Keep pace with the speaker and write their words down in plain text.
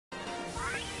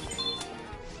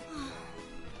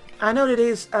I know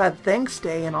today's Thanks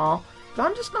Day and all, but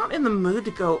I'm just not in the mood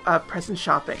to go present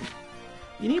shopping.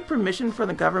 You need permission from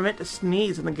the government to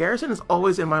sneeze, and the garrison is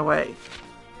always in my way.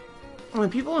 When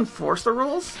people enforce the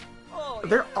rules,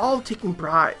 they're all taking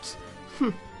bribes.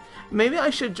 Maybe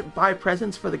I should buy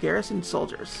presents for the garrison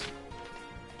soldiers.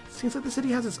 Seems like the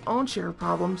city has its own share of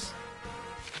problems.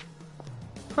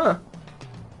 Huh.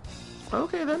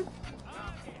 Okay then.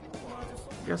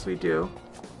 Guess we do.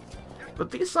 But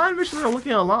these side missions are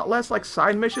looking a lot less like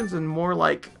side missions and more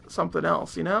like something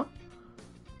else, you know?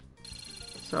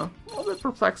 So, a little bit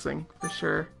perplexing, for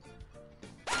sure.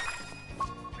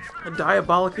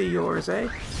 Diabolically yours, eh?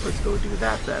 Let's go do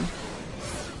that then.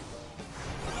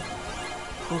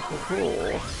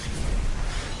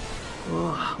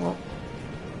 Oh, well,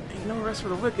 ain't no rest for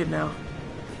the wicked now.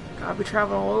 Gotta be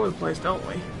traveling all over the place, don't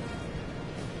we?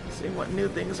 Seeing what new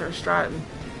things are striding.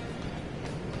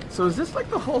 So is this like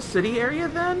the whole city area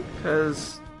then?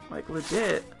 Cause, like,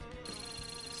 legit.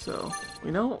 So,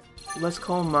 we know Les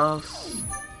Colmos.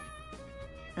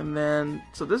 And then,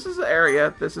 so this is the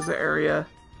area, this is the area.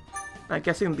 I'm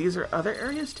guessing these are other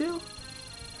areas too?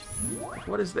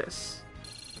 What is this?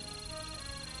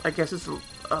 I guess it's the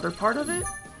other part of it?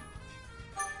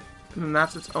 And then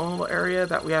that's its own little area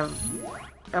that we have...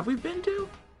 Have we been to?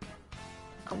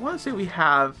 I want to say we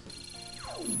have.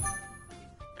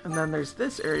 And then there's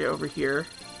this area over here.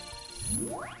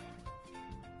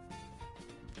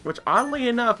 Which, oddly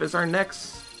enough, is our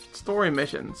next story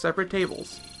mission. Separate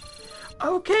tables.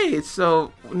 Okay,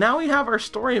 so now we have our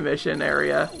story mission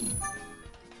area.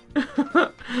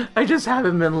 I just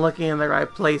haven't been looking in the right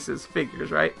places.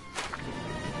 Figures, right?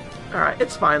 Alright,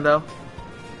 it's fine though.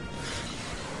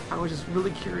 I was just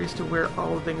really curious to where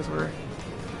all the things were.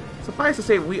 Suffice to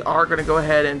say, we are going to go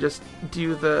ahead and just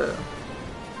do the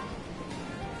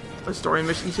story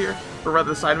missions here. Or rather,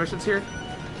 the side missions here.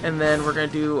 And then we're going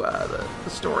to do the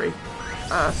story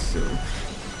soon.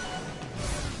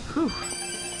 Whew.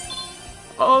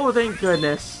 Oh, thank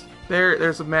goodness.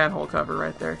 There's a manhole cover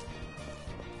right there.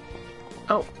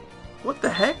 Oh, what the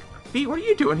heck? Pete, what are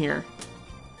you doing here?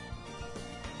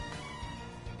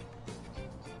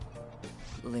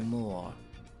 Lemur.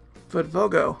 But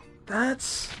Vogo,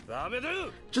 that's...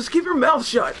 Just keep your mouth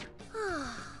shut!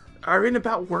 Arguing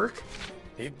about work?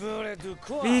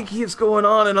 He keeps going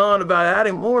on and on about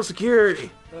adding more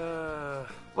security.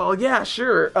 Well, yeah,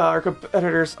 sure, our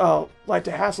competitors like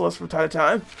to hassle us from time to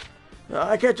time.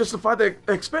 I can't justify the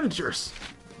expenditures.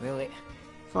 Really?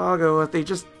 Fago, if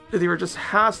they were just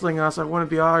hassling us, I wouldn't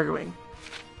be arguing.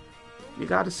 You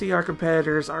got to see our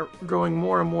competitors are growing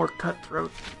more and more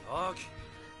cutthroat.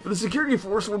 But the security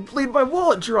force will bleed my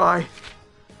wallet dry.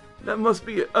 That must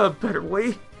be a better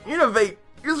way. Innovate!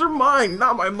 These are mine,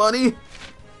 not my money!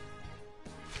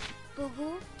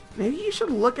 Maybe you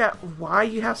should look at why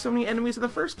you have so many enemies in the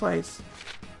first place.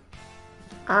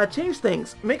 Change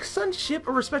things. Make Sunship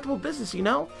a respectable business, you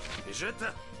know?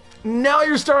 Now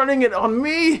you're starting it on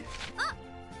me?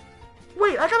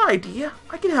 Wait, I got an idea.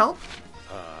 I can help.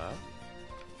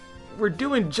 We're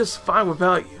doing just fine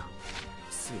without you.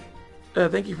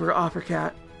 Thank you for your offer,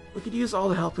 Cat. We could use all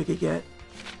the help we could get.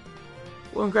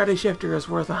 One Grade Shifter is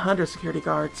worth 100 security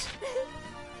guards.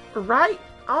 Right?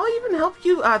 I'll even help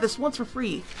you this once for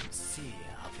free.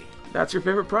 That's your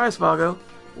favorite prize, Vago.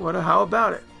 How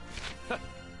about it?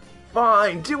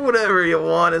 Fine, do whatever you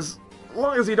want as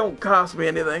long as you don't cost me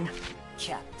anything.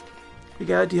 We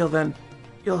got a deal then.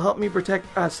 You'll help me protect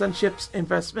Sunship's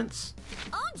investments?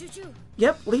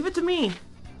 Yep, leave it to me.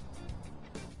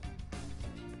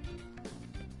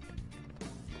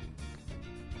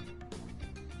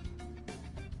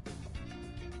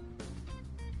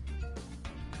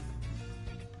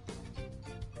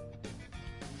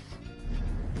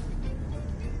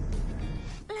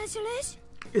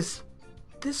 Is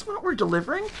this what we're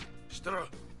delivering?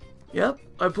 Yep,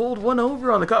 I pulled one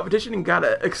over on the competition and got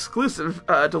an exclusive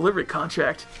delivery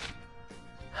contract.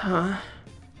 Huh.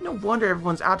 No wonder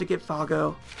everyone's out to get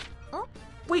Fago.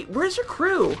 Wait, where's your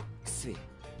crew?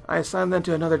 I assigned them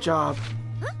to another job.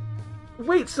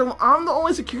 Wait, so I'm the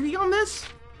only security on this?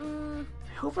 I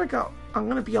hope I'm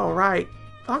gonna be alright.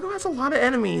 Fago has a lot of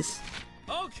enemies.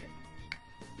 Okay.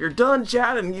 You're done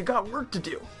chatting, you got work to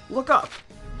do. Look up.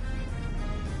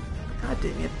 God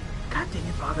dang it. God dang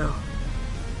it, Vago.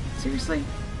 Seriously?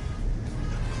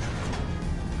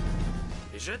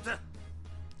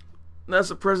 That's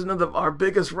the president of our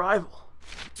biggest rival.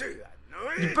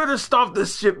 You better stop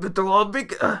this shipment or I'll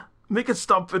make it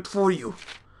stop it for you.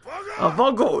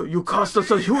 Vago, you cost us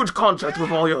a huge contract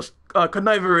with all your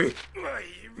connivery.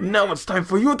 Now it's time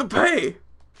for you to pay.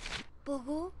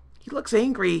 He looks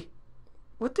angry.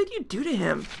 What did you do to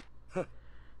him?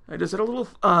 I just had a little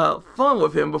fun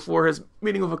with him before his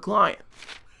meeting with a client.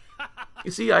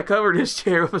 You see, I covered his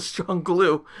chair with a strong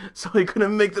glue, so he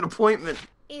couldn't make the appointment.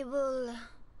 Evil.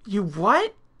 You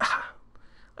what?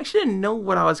 I shouldn't know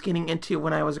what I was getting into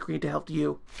when I was agreeing to help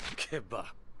you. Keba.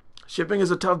 Shipping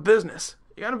is a tough business.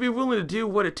 You gotta be willing to do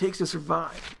what it takes to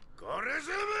survive.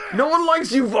 No one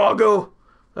likes you, Vago!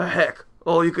 The heck,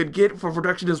 all you could get for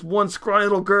production is one scrawny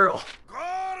little girl.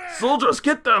 Soldiers,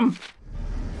 get them!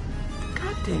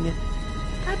 God dang it.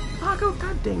 Vago,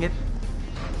 god dang it.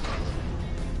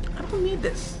 I don't need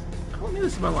this. I don't need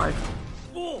this in my life.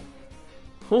 Oh,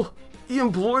 he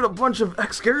employed a bunch of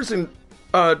ex-garrison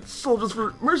soldiers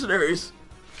for mercenaries.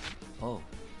 Oh.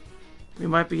 We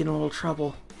might be in a little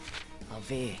trouble.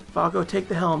 Avi. Vago, take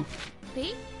the helm.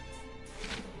 B?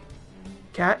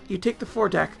 Cat, you take the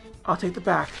foredeck. I'll take the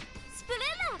back.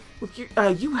 Spinella!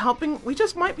 With you helping, we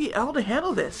just might be able to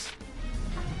handle this.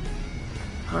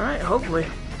 Alright, hopefully.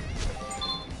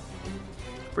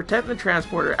 Protect the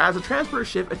transporter. As a transporter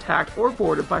ship attacked or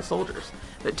boarded by soldiers,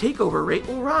 the takeover rate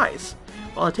will rise.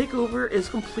 While the takeover is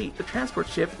complete, the transport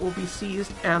ship will be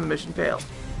seized and the mission failed.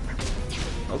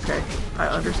 Okay, I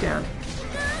understand.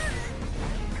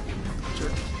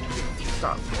 Sure.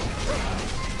 Stop.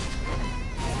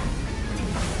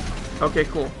 Okay,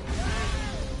 cool.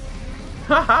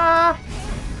 Haha!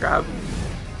 Grab.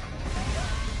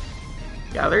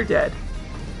 Yeah, they're dead.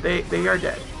 They are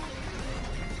dead.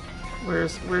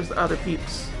 Where's the other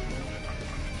peeps?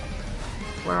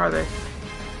 Where are they?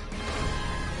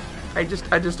 I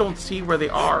just don't see where they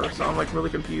are, so I'm like really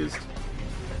confused.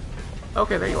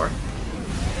 Okay, there you are.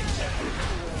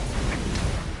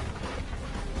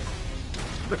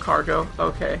 The cargo,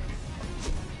 okay.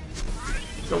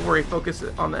 Don't worry, focus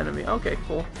on the enemy. Okay,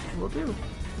 cool. Will do.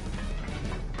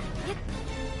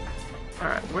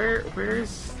 Alright,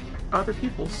 where's other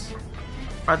people's?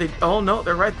 Are they? Oh no,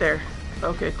 they're right there.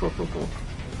 Okay, cool.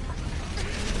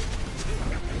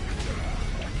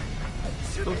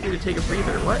 Feel free to take a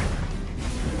breather. What?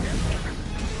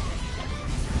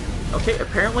 Okay,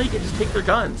 apparently you can just take their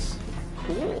guns.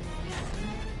 Cool.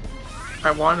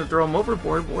 I wanted to throw them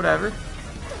overboard, but whatever.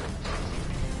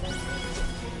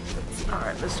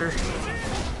 Alright, mister.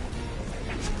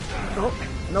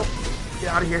 Nope. Get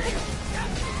out of here.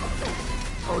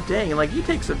 Oh, dang. Like, he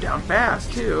takes them down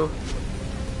fast, too.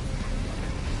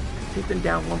 Take them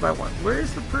down one by one. Where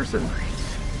is the person?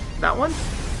 That one?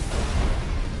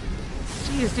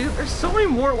 Jeez, dude. There's so many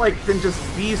more, like, than just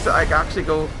these that I can actually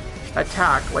go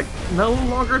attack. Like, no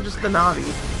longer just the Navi.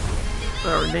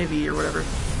 Or Navy, or whatever.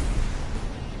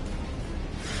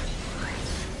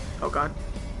 Oh, God.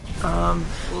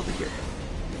 Over here.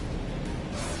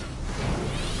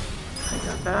 I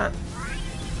got that.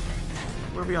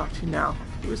 Where are we off to now?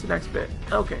 Where's the next bit?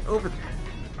 Okay, over there.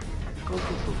 Go.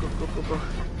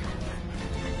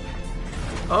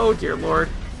 Oh, dear Lord.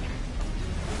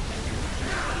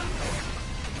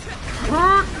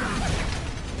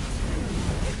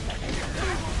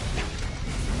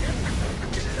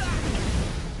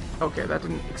 Okay, that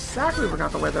didn't exactly work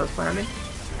out the way that I was planning.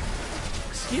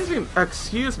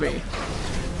 Excuse me.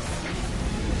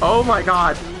 Oh my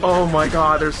god,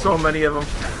 there's so many of them.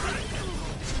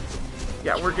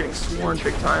 Yeah, we're getting sworn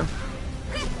big time.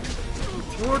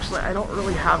 Unfortunately, I don't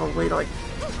really have a way to, like,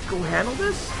 go handle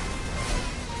this.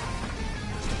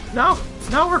 No,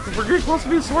 we're getting close to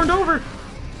being sworn over.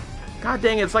 God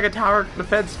dang it, it's like a tower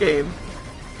defense game.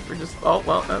 We're just, oh,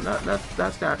 well,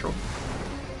 that's natural.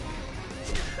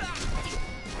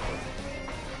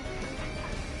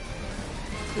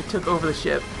 It took over the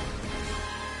ship.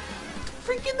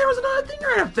 Freaking, there was another thing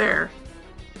right up there.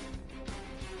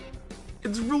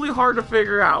 It's really hard to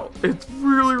figure out. It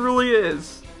really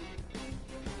is.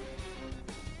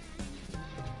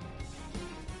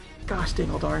 Gosh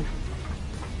dang, darn.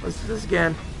 Let's do this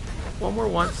again. One more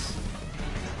once.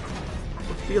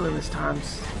 We're feeling this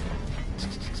times.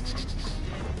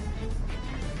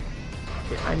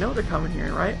 Okay, I know they're coming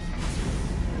here, right?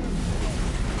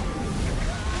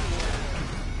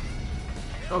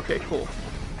 Okay, cool.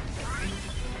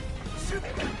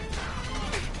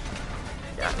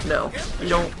 Yeah, no. You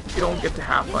don't get to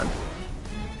have fun.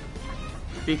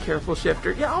 Be careful,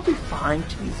 shifter. Yeah, I'll be fine.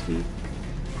 Jeez, feet.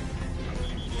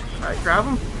 Alright, grab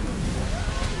him.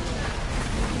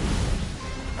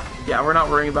 Yeah, we're not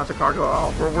worrying about the cargo at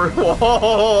all. We're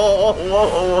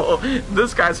whoa.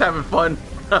 This guy's having fun.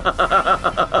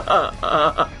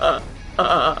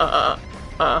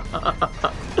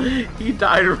 He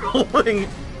died rolling.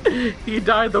 He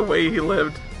died the way he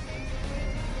lived.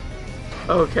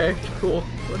 Okay, cool.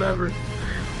 Whatever.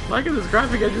 Liking this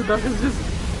graphic engine stuff is just...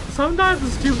 Sometimes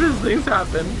the stupidest things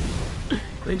happen.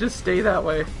 They just stay that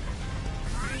way.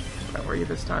 Where were you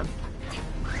this time?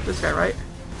 This guy, right?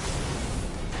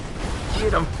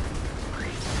 Get him.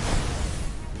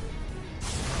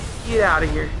 Get out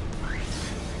of here.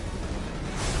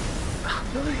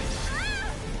 Really?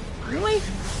 Really?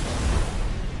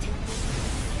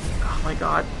 Oh my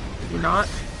god. Did you not?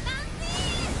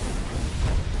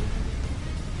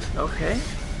 Okay.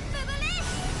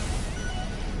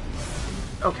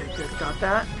 Okay, good. Got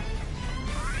that.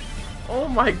 Oh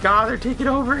my god, they're taking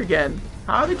over again.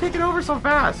 How are they taking over so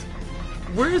fast?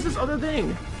 Where is this other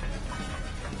thing?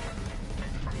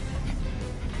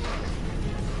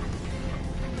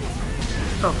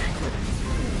 Okay, good.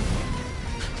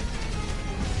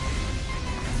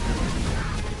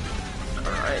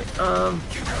 Alright,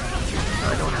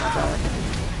 I don't have that.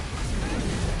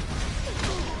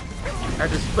 I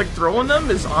just, like, throwing them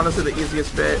is honestly the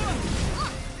easiest bit.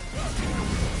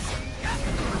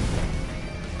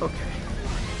 Okay.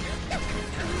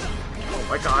 Oh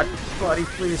my god, buddy,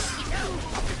 please.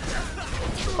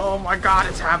 Oh my god,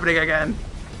 it's happening again.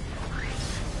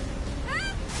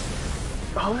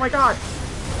 Oh my god.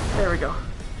 There we go.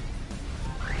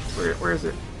 Where is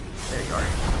it? There you are.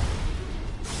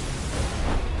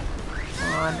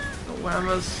 Come on. The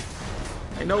llamas.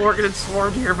 I know we're getting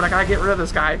swarmed here, but I gotta get rid of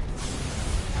this guy.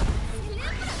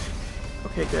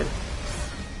 Okay, good.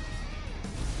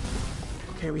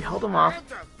 Okay, we held him off.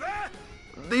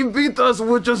 They beat us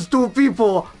with just 2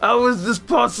 people! How is this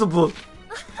possible?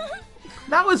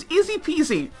 That was easy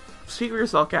peasy! Speak for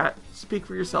yourself, cat. Speak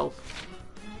for yourself.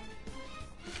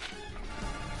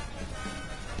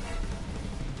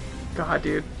 God,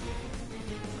 dude.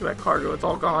 Look at that cargo, it's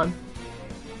all gone.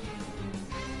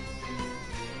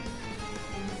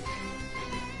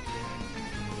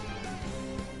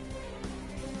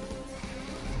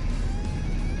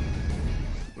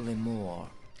 Lemore.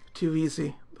 Too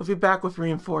easy. They'll be back with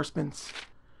reinforcements.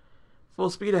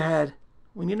 Full speed ahead.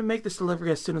 We need to make this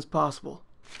delivery as soon as possible.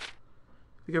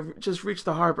 We can just reach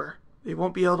the harbor. They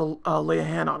won't be able to lay a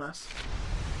hand on us.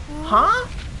 Huh?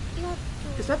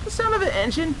 Is that the sound of an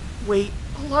engine? Wait,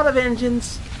 a lot of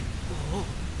engines.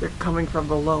 They're coming from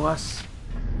below us.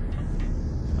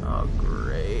 Oh,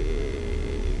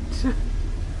 great.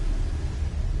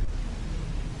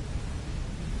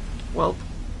 Well,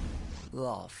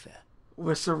 Laugh.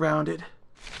 we're surrounded.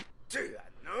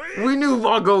 We knew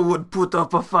Vago would put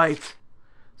up a fight,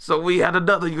 so we had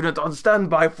another unit on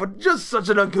standby for just such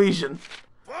an occasion.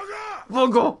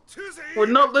 Vago, we're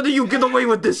not letting you get away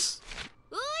with this.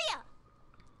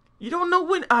 You don't know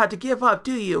when to give up,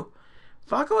 do you?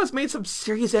 Vago has made some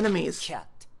serious enemies. Cat.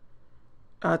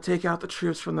 Take out the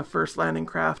troops from the first landing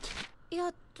craft. や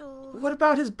っと What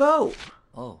about his bow?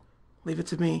 Oh. Leave it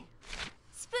to me.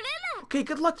 スプレラ Okay,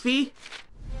 good luck, V.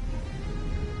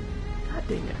 God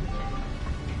dang it.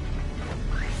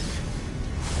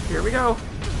 Here we go.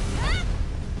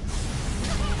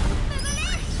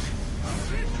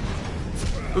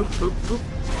 Oop, oop, oop.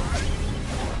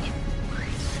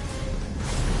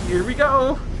 Here we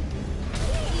go.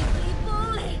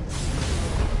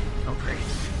 Okay.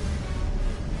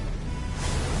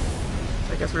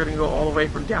 I guess we're gonna go all the way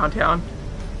from downtown.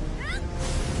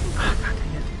 Ah, God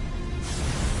dang it.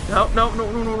 No, no,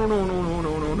 no, no, no, no, no, no, no,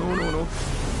 no, no, no, no.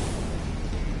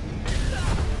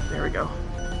 There we go.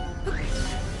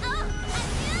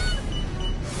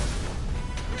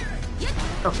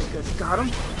 Okay, good. Got him.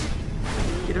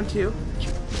 Get him too.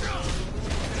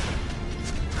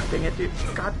 God dang it, dude.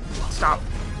 God, stop.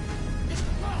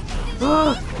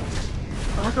 Ah!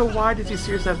 I don't know why does he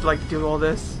seriously have to, like, do all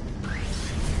this?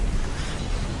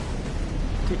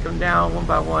 Take them down one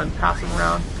by one, pass them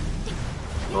around.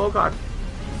 Oh god.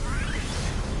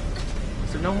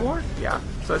 Is there no more? Yeah.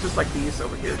 So it's just like these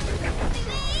over here.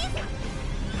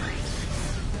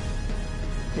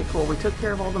 Okay, cool. We took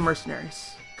care of all the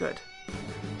mercenaries. Good.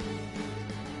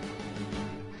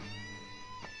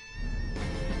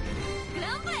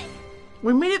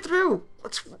 We made it through.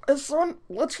 Let's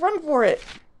run for it.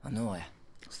 Annoy.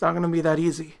 It's not gonna be that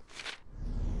easy.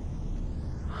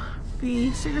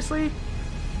 V, seriously?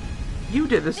 You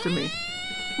did this to me.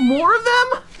 More of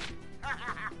them?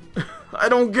 I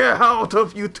don't care how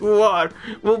tough you two are.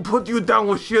 We'll put you down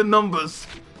with sheer numbers.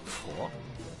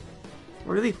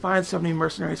 Where do they find so many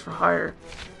mercenaries for hire?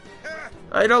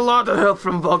 I had a lot of help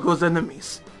from Vago's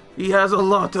enemies. He has a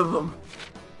lot of them.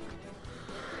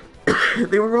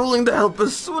 They were willing to help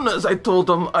as soon as I told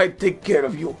them I'd take care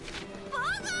of you.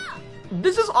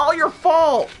 This is all your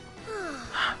fault!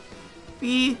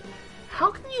 V,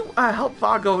 how can you help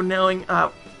Vago knowing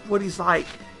what he's like?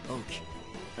 Okay.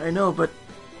 I know, but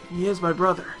he is my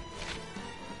brother.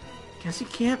 Guess you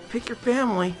can't pick your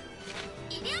family.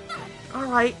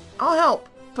 Alright, I'll help,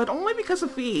 but only because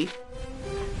of Fee.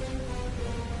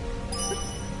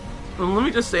 And let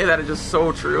me just say that it's just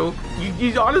so true.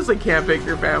 You honestly can't pick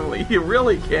your family. You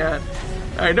really can't.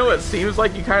 I know it seems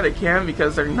like you kind of can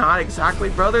because they're not exactly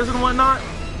brothers and whatnot,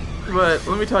 but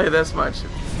let me tell you this much.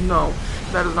 No,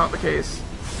 that is not the case.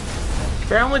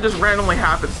 Family just randomly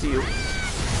happens to you.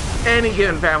 Any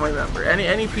given family member,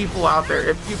 any people out there.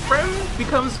 If your friend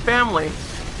becomes family,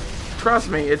 trust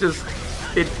me, it just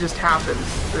happens.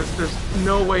 There's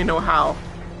no way, no how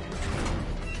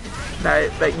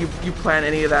that you plan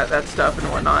any of that stuff and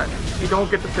whatnot. You don't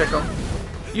get to pick them.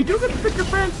 You do get to pick your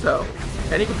friends though,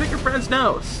 and you can pick your friends'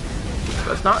 nose.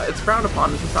 But it's frowned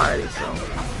upon in society, so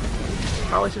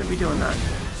probably shouldn't be doing that.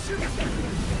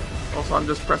 Also, I'm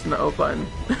just pressing the O button.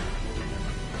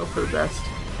 Hope for the best.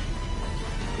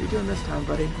 What are you doing this time,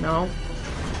 buddy? No?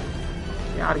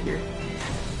 Get out of here.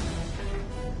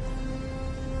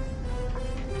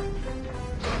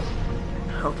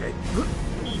 Okay.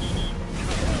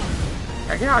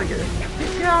 Yeah, get out of here.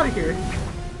 Get out of here.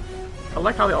 I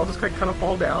like how they all just kind of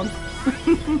fall down.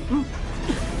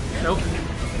 Nope.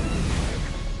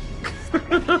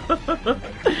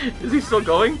 Is he still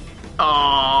going?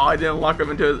 Oh, I didn't lock him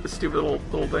into a stupid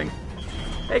little thing.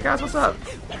 Hey guys, what's up?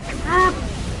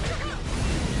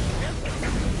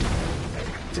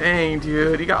 Dang,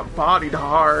 dude, he got bodied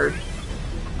hard.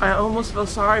 I almost feel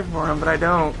sorry for him, but I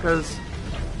don't, because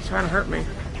he's trying to hurt me.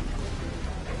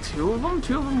 Two of them?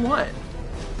 Two of them what?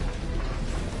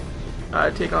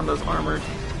 Take on those armored.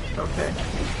 Okay.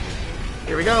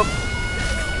 Here we go.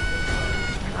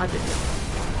 God dang it.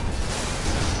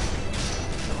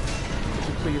 Would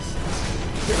you please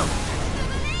get him?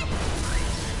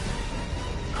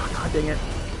 Oh, God dang it.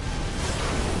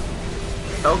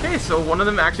 Okay, so one of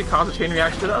them actually caused a chain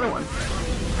reaction to the other one.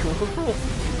 Cool.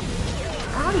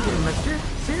 Howdy here, mister.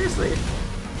 Seriously.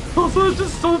 Also, it's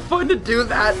just so fun to do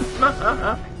that.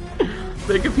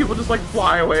 Making people just, like,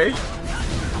 fly away.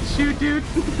 Shoot, dude.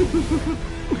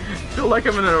 Feel like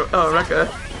I'm in a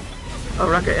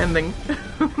Rekka ending.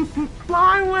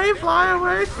 Fly away, fly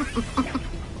away.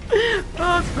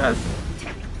 Oh, it's best.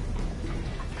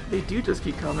 They do just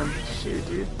keep coming. Shoot,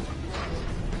 dude.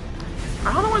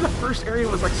 I don't know why the first area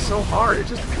was like so hard. It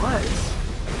just was.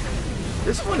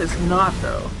 This one is not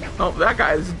though. Oh, that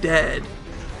guy is dead.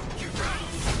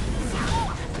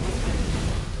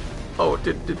 Oh,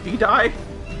 did B die?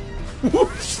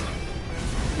 Whoops.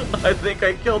 I think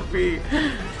I killed B.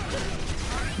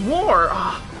 More.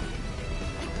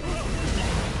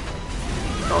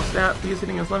 Oh snap! B's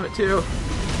hitting his limit too.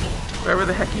 Wherever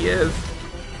the heck he is.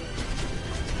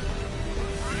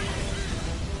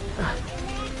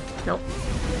 Nope.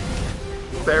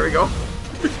 There we go.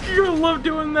 You're gonna love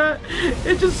doing that.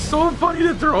 It's just so funny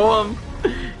to throw him.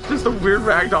 Just the weird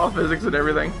ragdoll physics and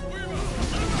everything.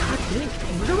 God dang,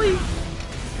 really?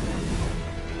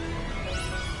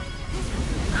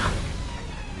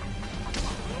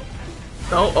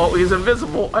 Oh, he's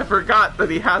invisible. I forgot that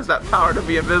he has that power to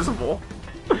be invisible.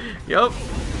 Yup.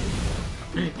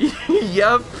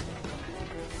 Yup.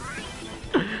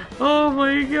 Oh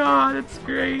my god, it's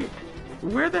great.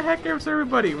 Where the heck is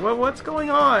everybody? What's going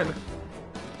on?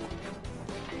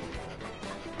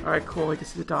 Alright, cool. I can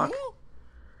see the dock.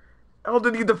 How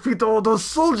did you defeat all those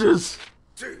soldiers?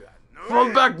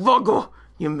 Fall back, Vago.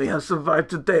 You may have survived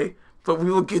today, but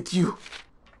we will get you.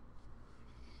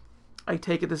 I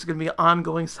take it this is going to be an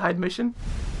ongoing side mission.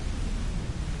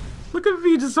 Look at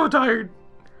me, just so tired.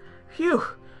 Phew,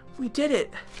 we did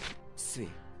it. See.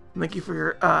 Thank you for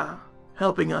your,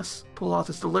 helping us pull off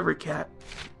this delivery cat.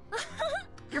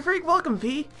 You're very welcome,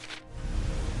 V.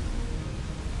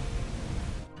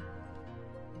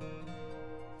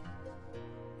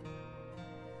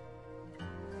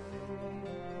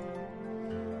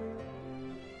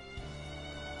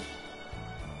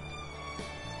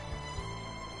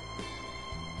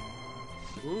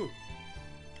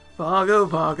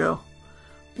 Vago.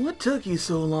 What took you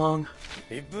so long?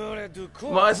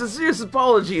 My sincerest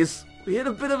apologies. We had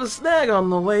a bit of a snag on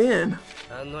the way in.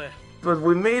 But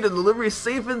we made a delivery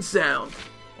safe and sound.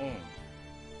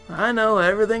 I know,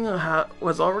 everything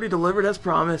was already delivered as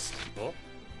promised.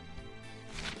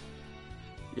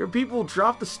 Your people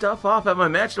dropped the stuff off at my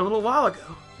mansion a little while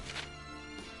ago.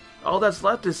 All that's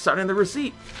left is signing the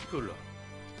receipt.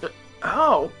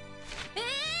 Oh.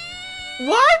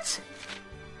 What?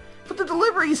 But the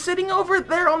delivery is sitting over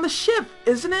there on the ship,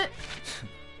 isn't it?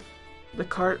 The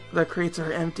crates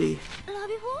are empty.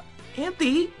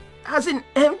 Empty? As in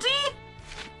empty?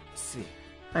 See.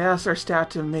 I asked our staff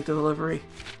to make the delivery.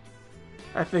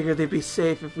 I figured they'd be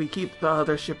safe if we keep the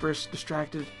other shippers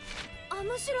distracted.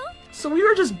 So we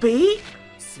were just bait?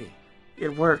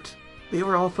 It worked. They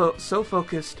were all so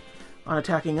focused on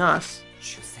attacking us,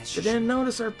 they didn't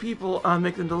notice our people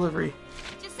making the delivery.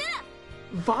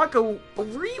 Vodka,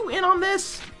 were you in on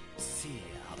this?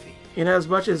 In as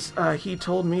much as he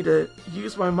told me to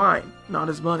use my mind, not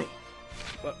his money.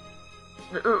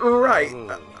 Right.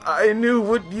 I knew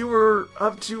what you were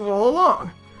up to all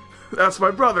along. That's my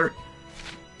brother.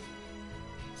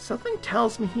 Something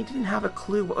tells me he didn't have a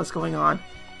clue what was going on.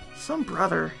 Some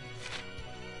brother.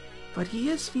 But he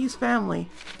is Fee's family.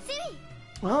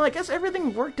 Well, I guess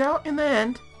everything worked out in the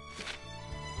end.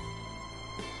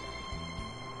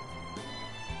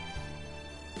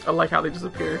 I like how they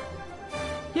disappear.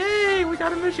 Yay! We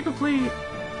got a mission complete!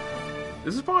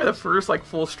 This is probably the first, like,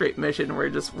 full straight mission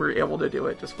where we're able to do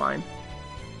it just fine.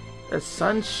 The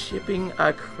sun shipping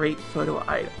a crate photo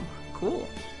item. Cool.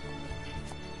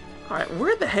 Alright,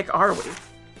 where the heck are we?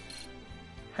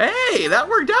 Hey! That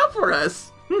worked out for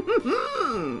us!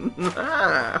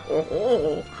 Ah, ho,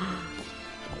 ho.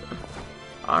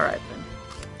 Alright then.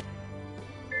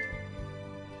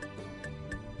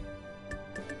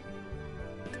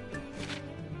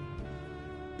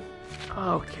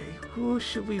 Okay, who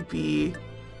should we be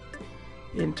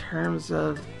in terms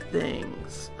of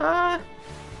things?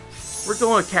 We're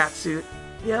going with Catsuit.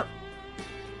 Yep.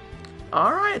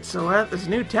 Alright, so we're at this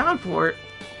new town port.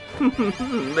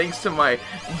 Thanks to my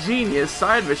genius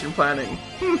side mission planning.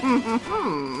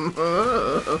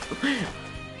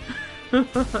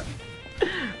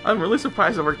 I'm really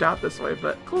surprised it worked out this way,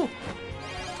 but cool.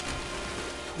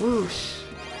 Whoosh.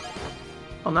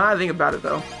 Well, now I think about it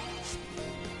though.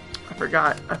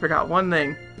 I forgot one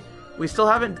thing. We still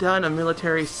haven't done a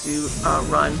military suit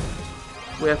run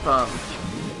with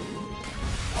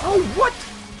Oh, what?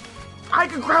 I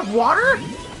could grab water?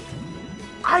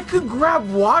 I could grab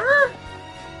water?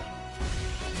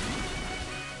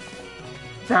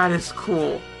 That is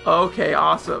cool. Okay,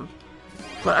 awesome.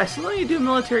 But I still need to do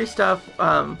military stuff.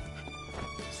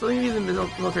 Still need the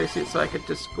military suit so I could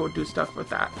just go do stuff with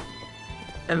that.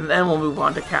 And then we'll move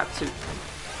on to cat suit.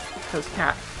 Because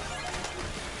cat.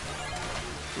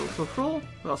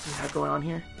 What else do we have going on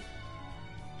here?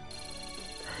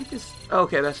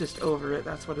 Okay, that's just over it.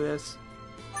 That's what it is.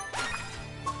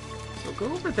 So go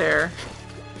over there.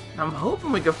 I'm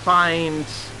hoping we could find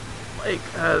like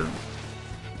a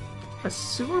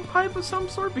sewer pipe of some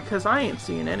sort because I ain't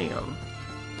seeing any of them.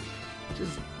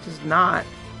 Just not.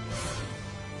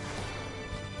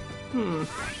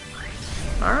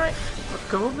 Alright,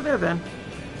 let's go over there then.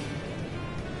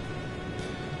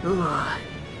 Ugh.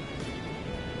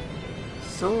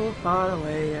 So far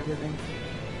away, everything.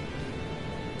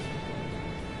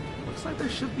 Looks like there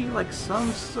should be like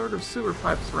some sort of sewer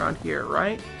pipes around here,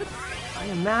 right? I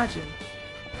imagine.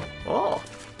 Oh.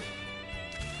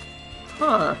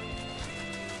 Huh.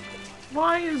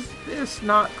 Why is this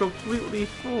not completely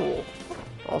full?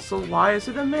 Also, why is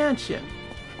it a mansion?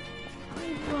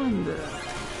 I wonder.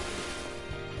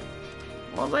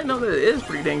 Well, I know that it is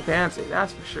pretty dang fancy,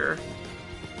 that's for sure.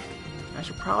 I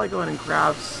should probably go in and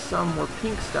grab some more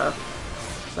pink stuff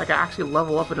so I can actually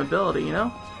level up an ability, you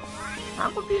know?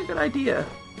 That would be a good idea.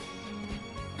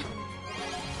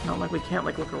 Not like we can't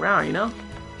like look around, you know?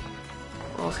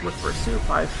 Or else look for a sewer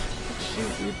pipe.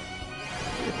 Shoot, we need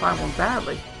to find one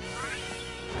badly.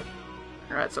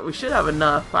 Alright, so we should have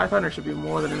enough. 500 should be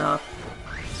more than enough.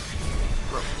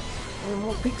 But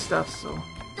more pink stuff, so...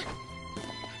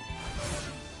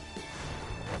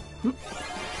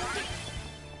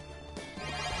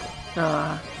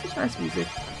 It's nice music.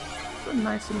 It's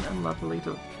nice and lovely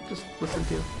to just listen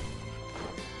to.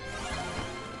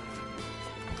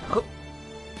 Hup.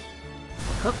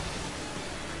 Hup.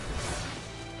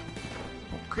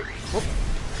 Okay. Oh.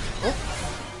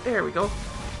 Oh. There we go.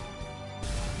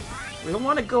 We don't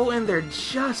want to go in there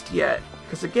just yet,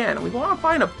 because again, we want to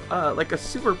find a like a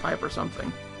sewer pipe or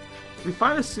something. If we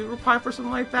find a sewer pipe or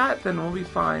something like that, then we'll be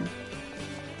fine.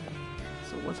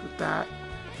 So what's with that?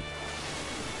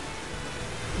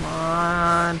 Come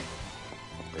on.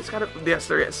 It's got a... Yes,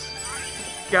 there is.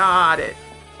 Got it.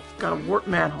 Got a warp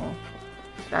manhole.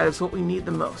 That is what we need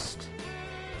the most.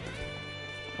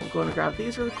 We'll go and grab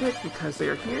these really quick because they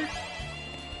are here.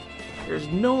 There's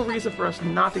no reason for us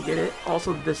not to get it.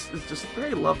 Also, this is just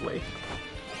very lovely.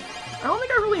 I don't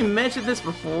think I really mentioned this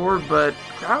before, but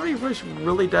Gravity Rush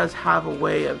really does have a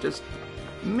way of just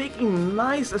making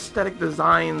nice aesthetic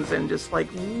designs and just like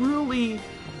really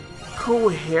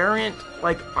coherent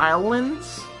like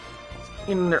islands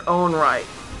in their own right.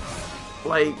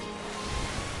 Like,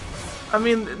 I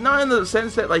mean, not in the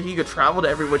sense that like you could travel to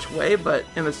every which way, but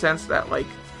in the sense that like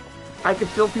I could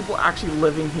feel people actually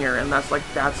living here, and that's their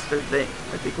thing.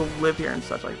 Like they go live here and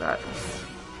such like that.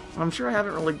 I'm sure I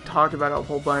haven't really talked about it a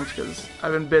whole bunch because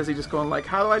I've been busy just going like,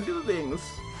 how do I do things?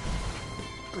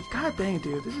 But god dang,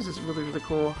 dude, this is just really, really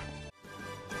cool.